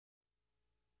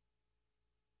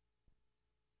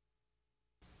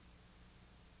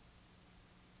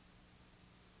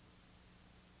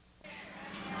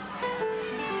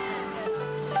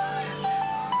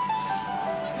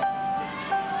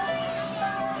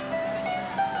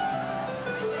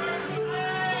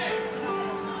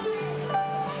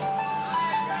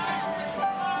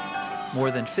more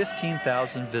than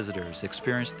 15,000 visitors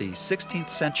experienced the 16th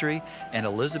century and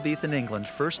Elizabethan England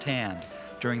firsthand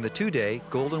during the two-day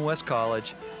Golden West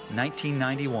College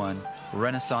 1991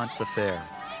 Renaissance Affair.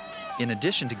 In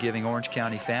addition to giving Orange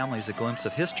County families a glimpse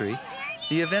of history,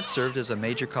 the event served as a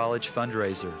major college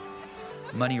fundraiser.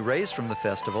 Money raised from the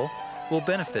festival will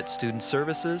benefit student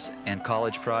services and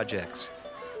college projects.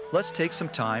 Let's take some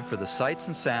time for the sights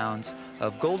and sounds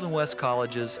of Golden West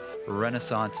College's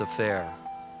Renaissance Affair.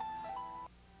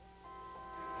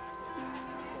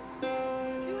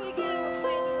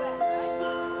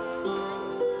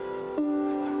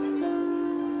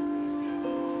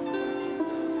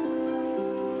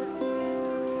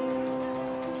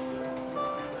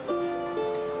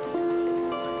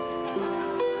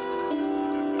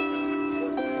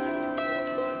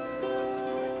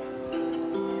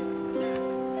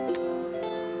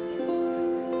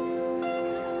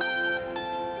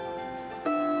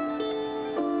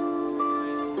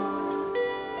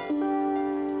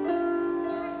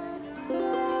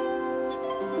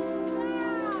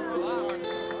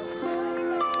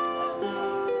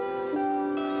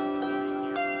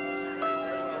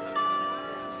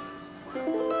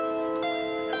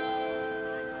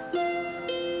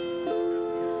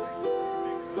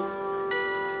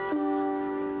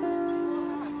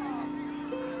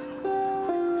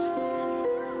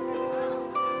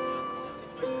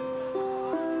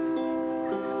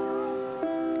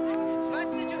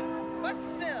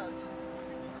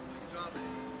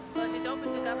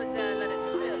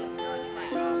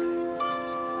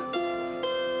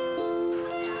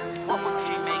 What would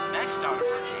she make next out of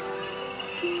her cake?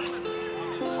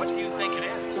 What do you think it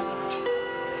is?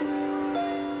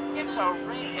 It's a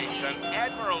ring. It's an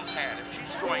admiral's hat if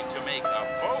she's going to make a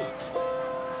boat.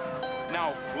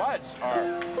 Now, floods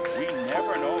are... We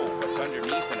never know what's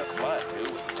underneath in a flood, do we?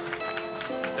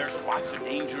 There's lots of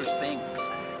dangerous things.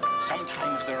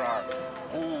 Sometimes there are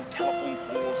old telephone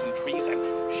poles and trees, and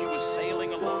she was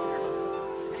sailing along here.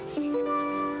 And she...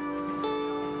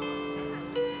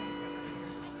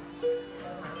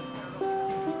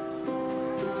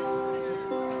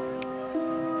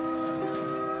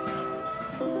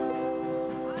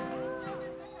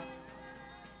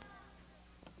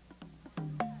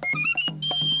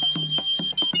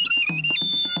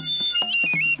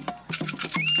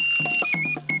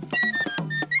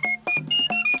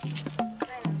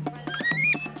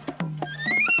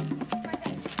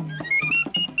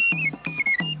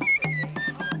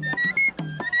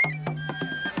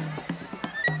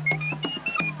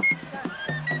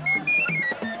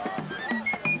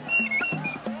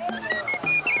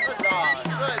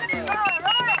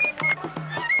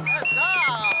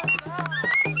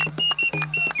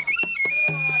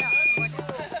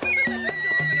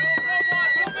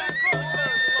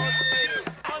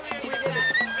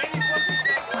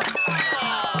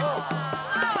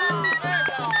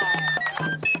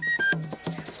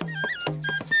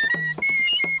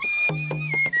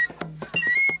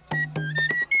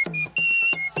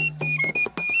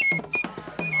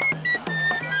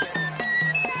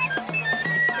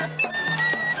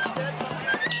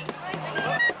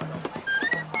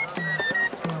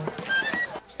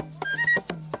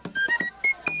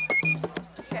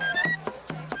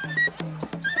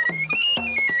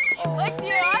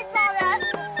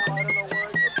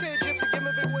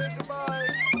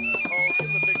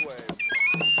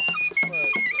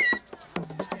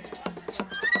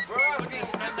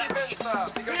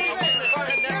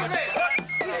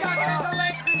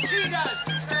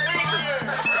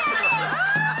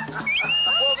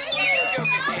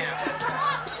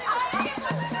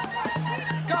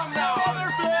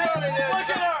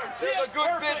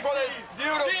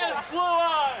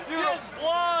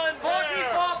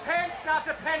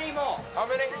 How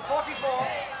many? 44.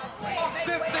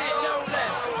 50, no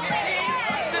less.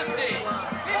 50. 50.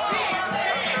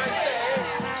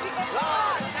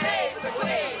 God save the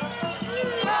Queen!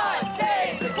 God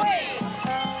save the Queen!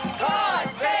 God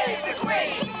save the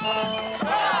Queen!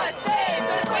 God save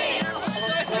the Queen!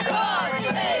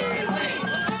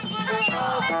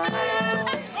 God save the Queen!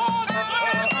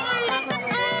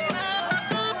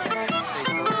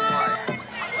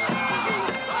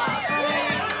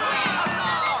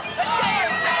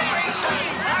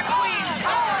 The Queen!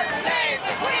 God save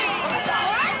the Queen!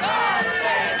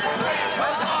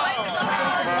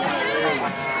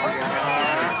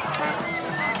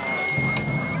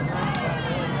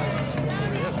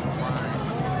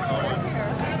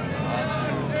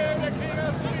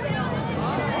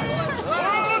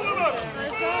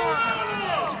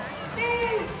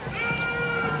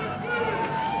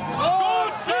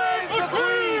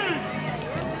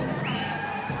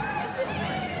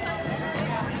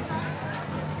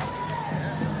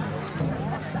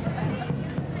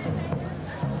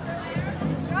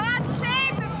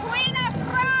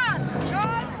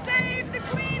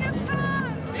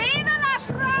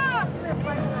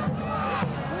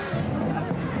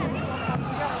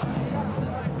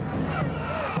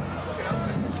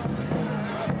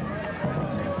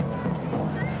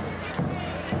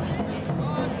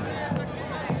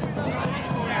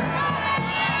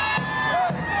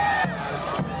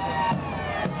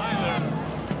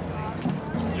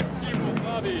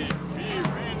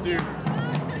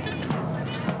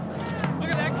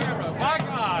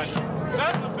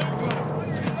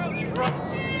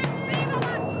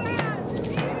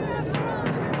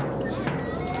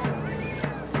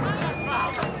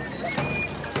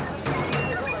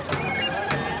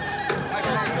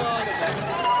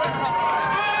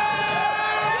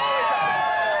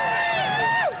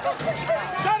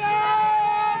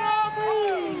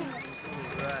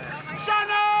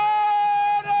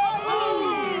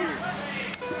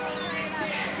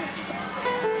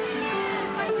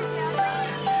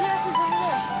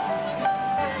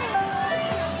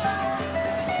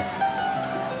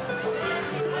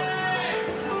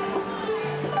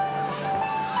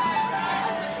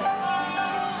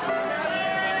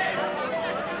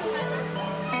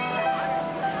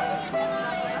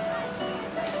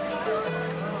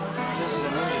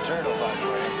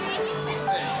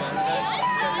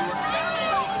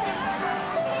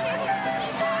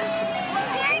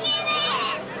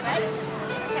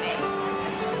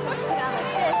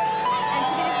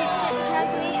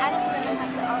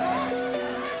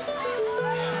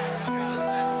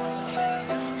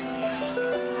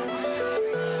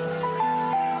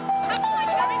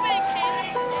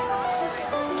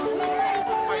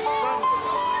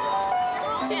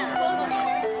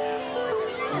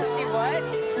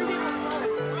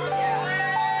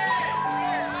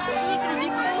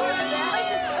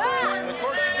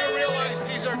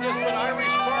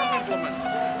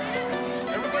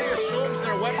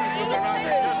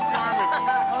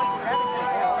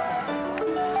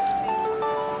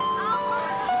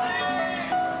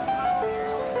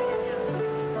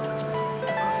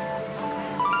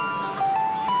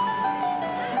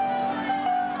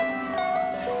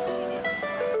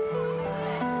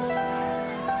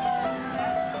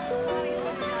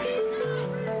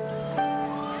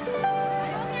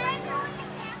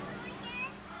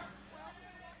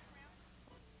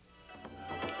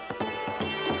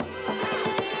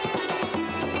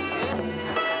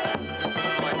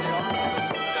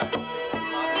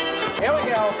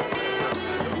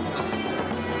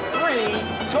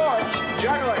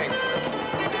 Juggling.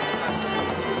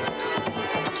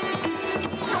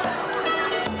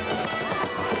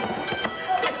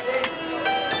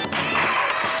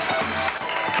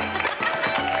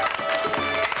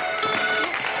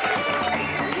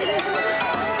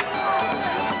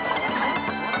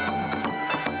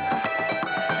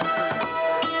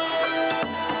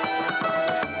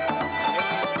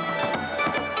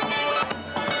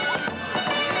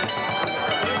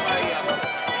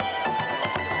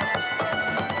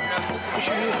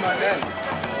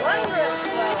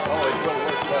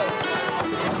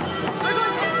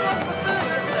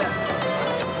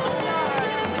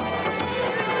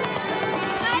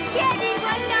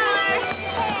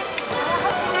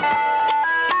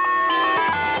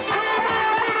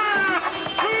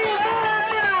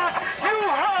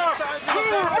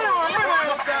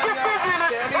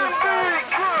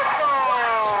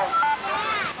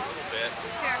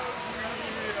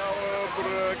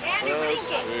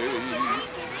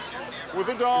 With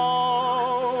a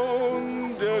down,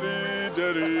 daddy,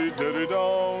 daddy, daddy,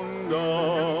 down,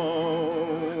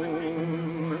 down.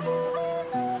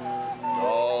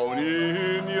 Down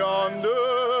in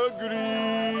yonder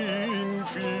green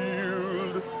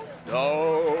field.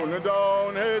 Down,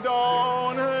 down, hey,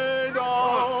 down, hey,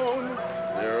 down.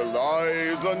 There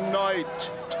lies a knight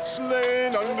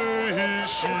slain under his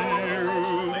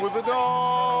shield with a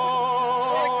down.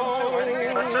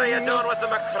 What's you doing with the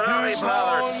McCrory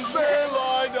brothers? They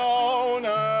lie down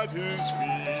at his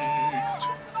feet.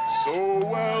 So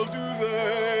well do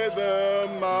they their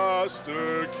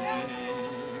master keep.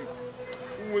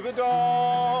 With a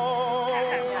down,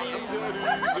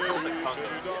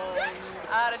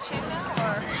 Out of tune now,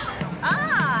 or?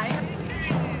 Ah!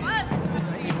 What?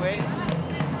 You wait.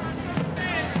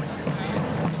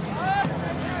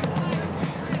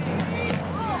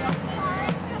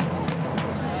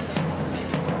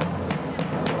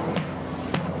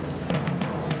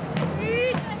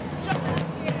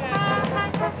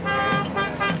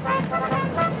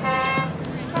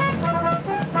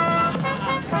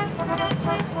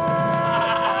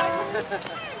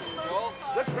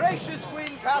 The gracious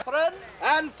Queen Catherine,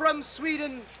 and from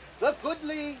Sweden, the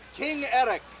goodly King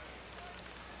Eric.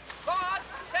 God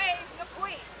save the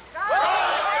Queen!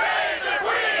 God save the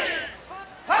Queen!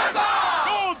 Huzzah!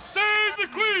 God save the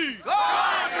Queen!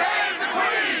 God save the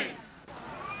Queen!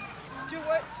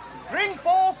 Stuart! Bring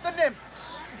forth the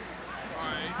nymphs.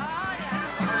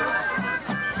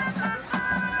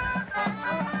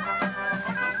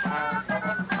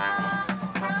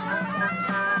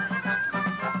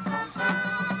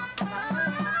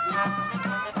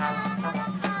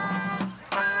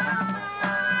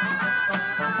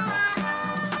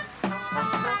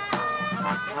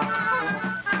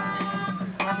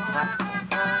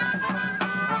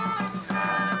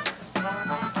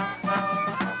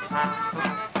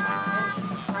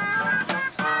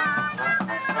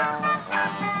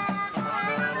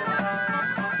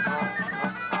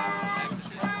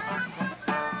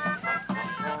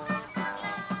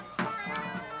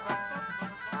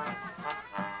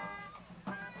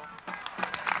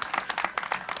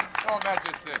 Your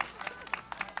Majesty.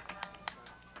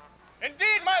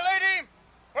 Indeed, my lady,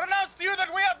 would announce to you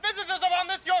that we have visitors upon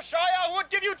this your shire who would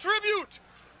give you tribute.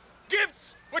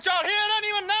 Gifts which are here and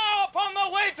even now upon their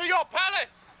way to your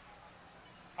palace.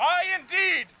 Aye,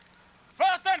 indeed.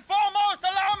 First and foremost,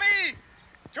 allow me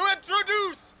to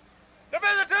introduce the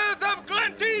visitors of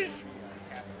Glenties.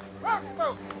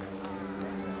 Roscoe.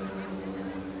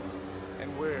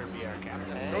 And where be our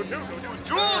captain? Go to.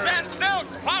 Jewels and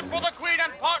silks, part for the Queen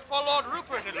and part for Lord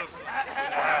Rupert, it looks like.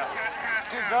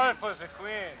 'Tis all for the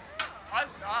Queen.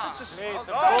 Huzzah. Made of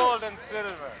gold and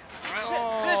silver.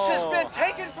 This has been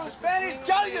taken from Spanish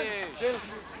galleons.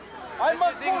 I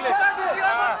must English.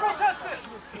 protest it.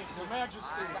 Your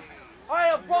Majesty. I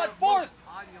have brought forth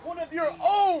one of your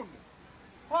own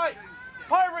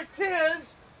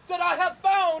pirateers that I have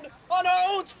found on our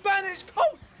own Spanish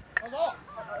coast.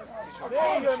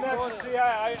 Your Majesty,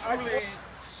 I Truly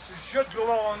should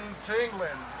belong to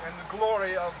England and the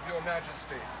glory of your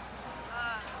Majesty.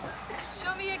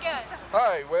 Show me again.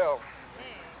 Hi, well,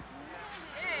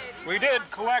 we did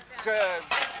collect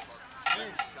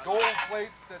gold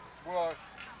plates that were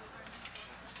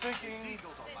sinking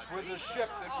with the ship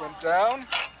that went down,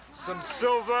 some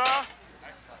silver,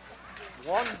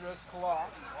 wondrous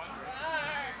cloth.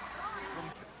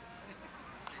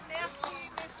 Merci,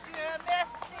 monsieur,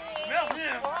 merci. Merci.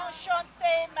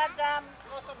 Enchantée, madame,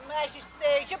 votre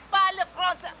majesté. Je parle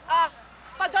français. Ah,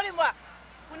 pardonnez-moi.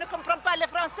 Vous ne comprenez pas le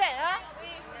français, hein?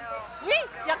 Oui,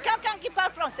 il y a quelqu'un qui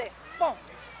parle français. Bon,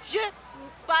 je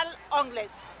parle anglais.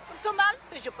 Un peu mal,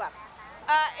 mais je parle.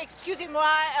 Excusez-moi,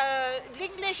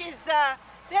 l'English is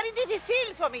very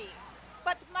difficile for me.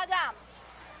 But, madame,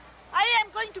 I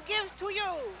am going to give to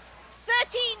you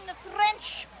 13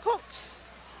 French cooks.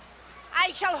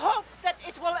 I shall hope that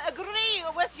it will agree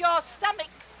with your stomach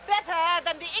better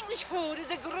than the English food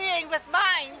is agreeing with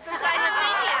mine since I have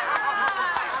been here.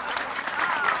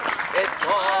 It's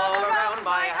all around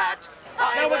my hat.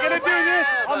 Now we're going to do this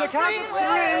on the count of 3,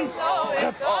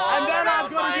 and then I'm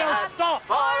going to yell stop.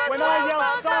 When I yell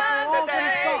stop, we're all going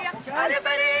to stop, okay?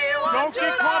 Don't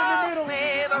get caught in the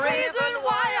middle. The reason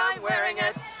why I'm wearing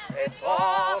it, it's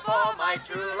all for my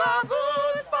true love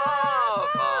who's far,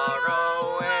 far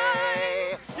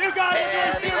away. You guys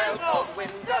Fare are thee well, cold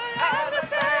winter, and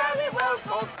fare thee well,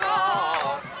 cold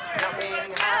frost.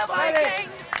 Nothing have I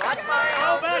gained but my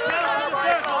own back true down to love the I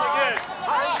circle lost. again.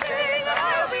 I'll sing,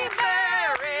 I'll be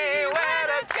merry when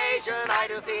occasion I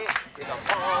do see the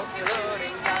false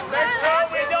deluding young man. Make sure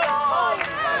we don't fall.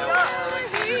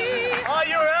 Are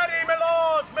you ready, my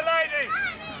lords, my lady?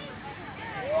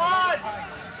 1.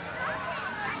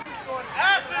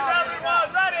 Asses, everyone,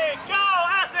 ready? Go,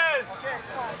 asses!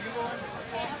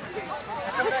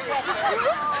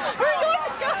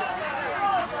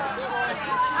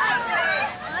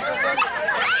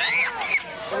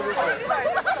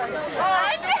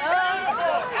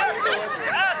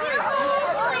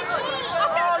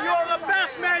 Oh, you're the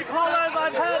best maypollers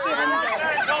I've had this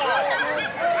entire time.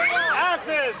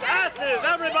 Asses, asses,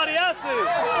 everybody asses.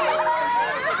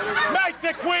 Make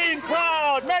the Queen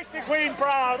proud, make the Queen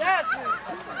proud, asses.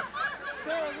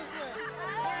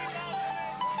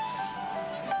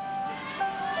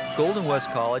 Golden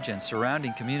West College and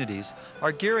surrounding communities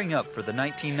are gearing up for the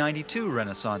 1992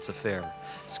 Renaissance Affair,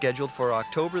 scheduled for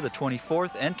October the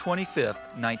 24th and 25th,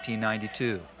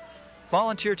 1992.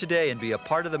 Volunteer today and be a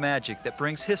part of the magic that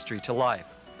brings history to life.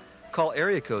 Call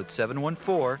area code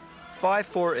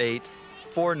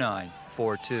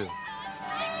 714-548-4942.